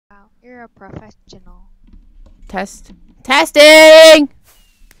you're a professional. Testing!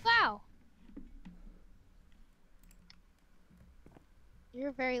 Wow. You're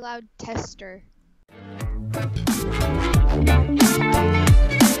a very loud tester.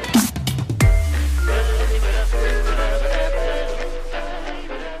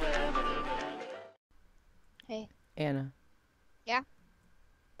 Hey. Anna. Yeah?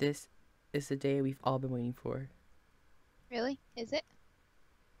 This is the day we've all been waiting for. Really? Is it?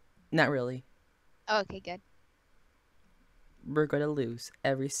 Not really. Oh, okay, good. We're gonna lose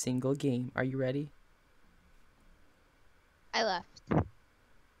every single game. Are you ready? I left.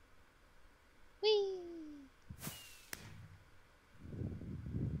 Whee!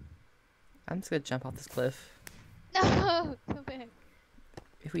 I'm just gonna jump off this cliff. No! Come back.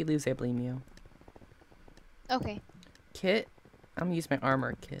 If we lose, I blame you. Okay. Kit? I'm gonna use my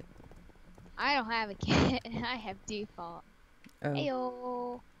armor kit. I don't have a kit. I have default. Oh.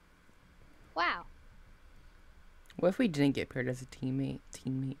 Heyo. Wow. What if we didn't get paired as a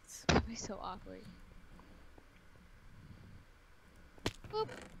teammates? That'd be so awkward. Boop.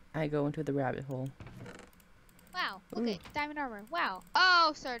 I go into the rabbit hole. Wow. Okay. Ooh. Diamond armor. Wow.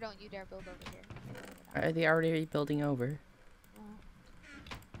 Oh, sir, don't you dare build over here. Are they already building over? Oh.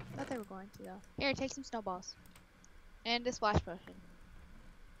 Thought they were going to though. Here, take some snowballs. And a splash potion.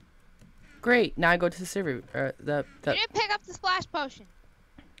 Great. Now I go to the server. You didn't pick up the splash potion.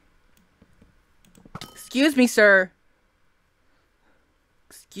 Excuse me, sir.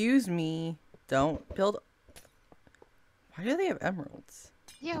 Excuse me. Don't build. Why do they have emeralds?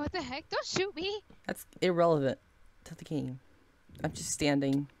 Yeah, what the heck? Don't shoot me. That's irrelevant to the game. I'm just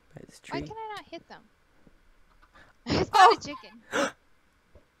standing by this tree. Why can I not hit them? I spotted a chicken.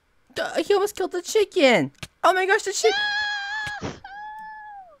 He almost killed the chicken. Oh my gosh, the chicken. No!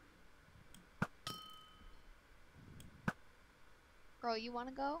 Girl, you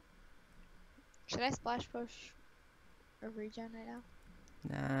wanna go? Should I splash push or regen right now?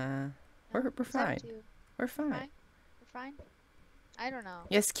 Nah. We're It's up fine. to you. We're fine. We're fine? I don't know.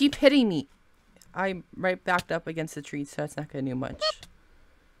 Yes, keep hitting me. I'm right backed up against the tree, so it's not gonna do much.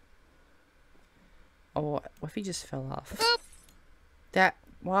 Oh, what if he just fell off? Boop!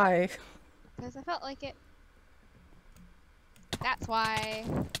 Why? Because I felt like it. That's why.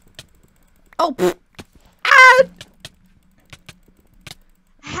 Oh! Pfft. Ah!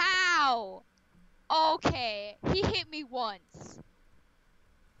 How? Okay, he hit me once.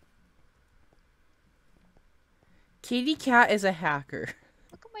 Kitty Cat is a hacker.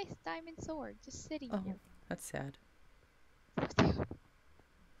 Look at my diamond sword just sitting Oh, here. that's sad.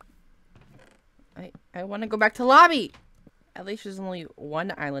 I want to go back to lobby. At least there's only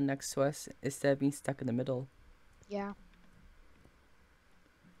one island next to us instead of being stuck in the middle. Yeah.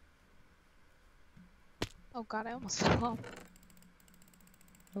 Oh god, I almost fell off.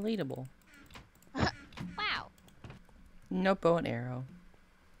 Relatable. Wow. No bow and arrow.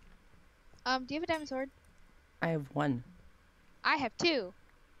 Do you have a diamond sword? I have one. I have two.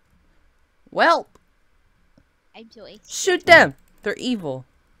 Well, I'm so ace. shoot them. They're evil.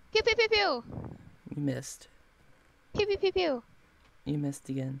 Pew pew pew pew. You missed. Pew pew pew pew. You missed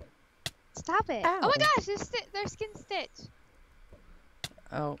again. Stop it. Ow. Oh my gosh, their skin stitch.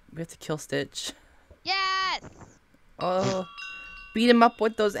 Oh, we have to kill Stitch. Yes. Oh, beat him up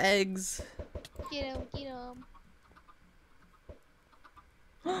with those eggs. Get him, get him.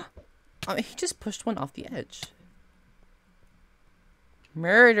 Oh, he just pushed one off the edge.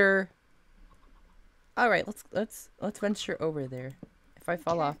 Murder. All right, let's venture over there. If I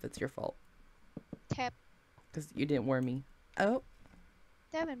fall off, it's your fault. Tap. Because you didn't warn me. Oh,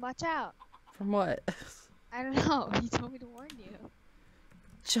 Devin, watch out. from what? I don't know. He told me to warn you.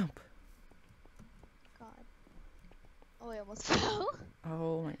 Jump. God. Oh, I almost fell.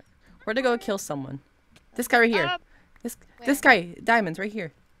 Oh my god. Where to go kill someone? This guy right here. This Where? guy, diamonds right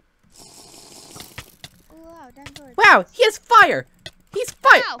here. Oh, wow, diamond sword. Wow, he has fire. He's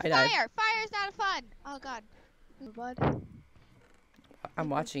fire. Wow, I died. fire! Fire's not fun! Oh god. Ooh, bud. I'm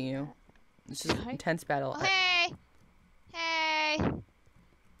watching you. This is an intense battle. Oh, hey! Hey!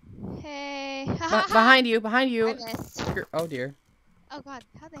 Hey! Behind you, behind I you. missed. Oh dear. Oh god,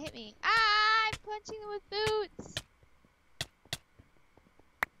 how'd they hit me? Ah! I'm punching them with boots!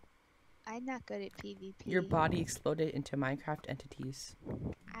 I'm not good at PvP. Your body exploded into Minecraft entities.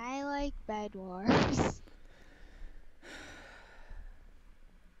 I like Bed Wars.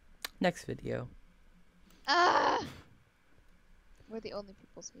 Next video. Ah! We're the only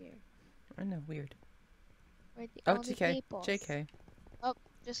peoples here. I know, weird. We're the Oh, only JK. peoples. JK. Oh,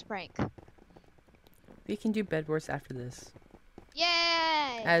 just prank. We can do Bed Wars after this.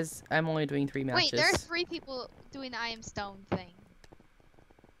 Yay! As I'm only doing 3 matches. Wait, there are 3 people doing the I am stone thing.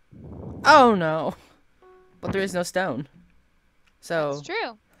 Oh no. But there is no stone. That's So.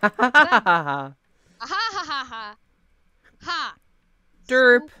 true. Ha ha ha ha ha. Ha ha ha ha. Ha.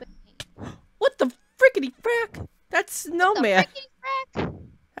 Derp. Stupid. What the frickety frack? That's What the Snowman. freaking frick?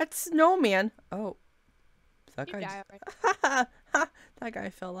 That's Snowman. Oh. That You guy die just... already. That guy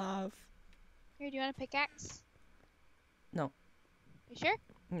fell off. Here, do you want a pickaxe? No. You sure?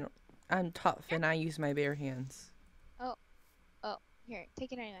 No. I'm tough and I use my bare hands. Oh. Here,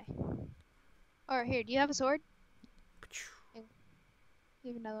 take it anyway. Or here, do you have a sword?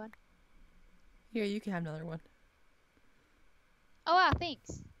 You have another one. Here, you can have another one. Oh wow,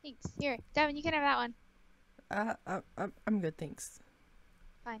 thanks. Thanks. Here, Devin, you can have that one. I'm good, thanks.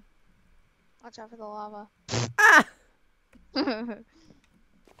 Watch out for the lava. Ah!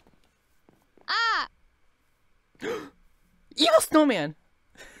 Ah! Evil Snowman!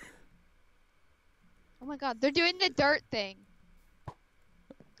 Oh my god, they're doing the dirt thing.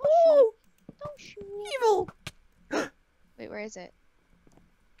 Oh! Don't shoot. Evil! Wait, where is it?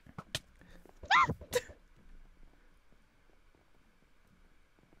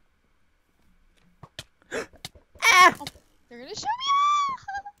 Ah! They're gonna show me.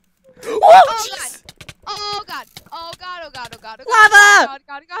 Oh, Oh jeez! Oh god! Oh god! Oh god! Oh god! Oh god! Lava!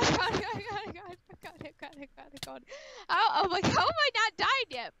 God! God! God! God! God! God! God! God! God! God! Oh my god! How have I not died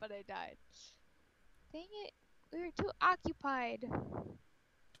yet? But I died. Dang it! We were too occupied.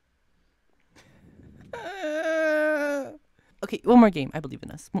 Okay, one more game. I believe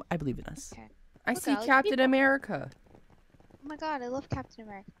in us. I believe in us. Okay. I Look, see I like Captain people. America. Oh my god! I love Captain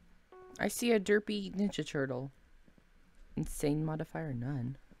America. I see a derpy Ninja Turtle. Insane modifier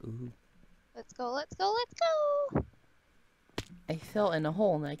none. Ooh. Let's go! Let's go! Let's go! I fell in a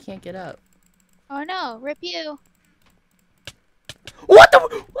hole and I can't get up. Oh no! Rip you! What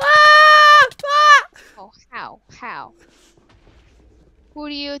the? Ah! Ah! Oh how? How? Who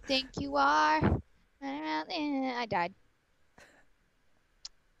do you think you are? I died.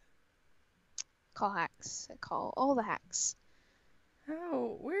 Call hacks. I call all the hacks.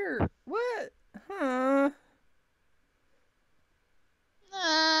 How? Where? What? Huh?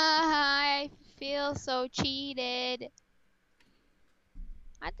 I feel so cheated.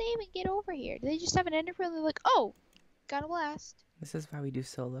 How'd they even get over here? Did they just have an ender pearl? They're like, oh, got a blast. This is why we do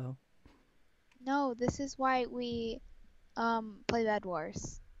solo. No, this is why we play Bed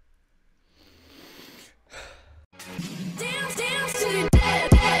Wars.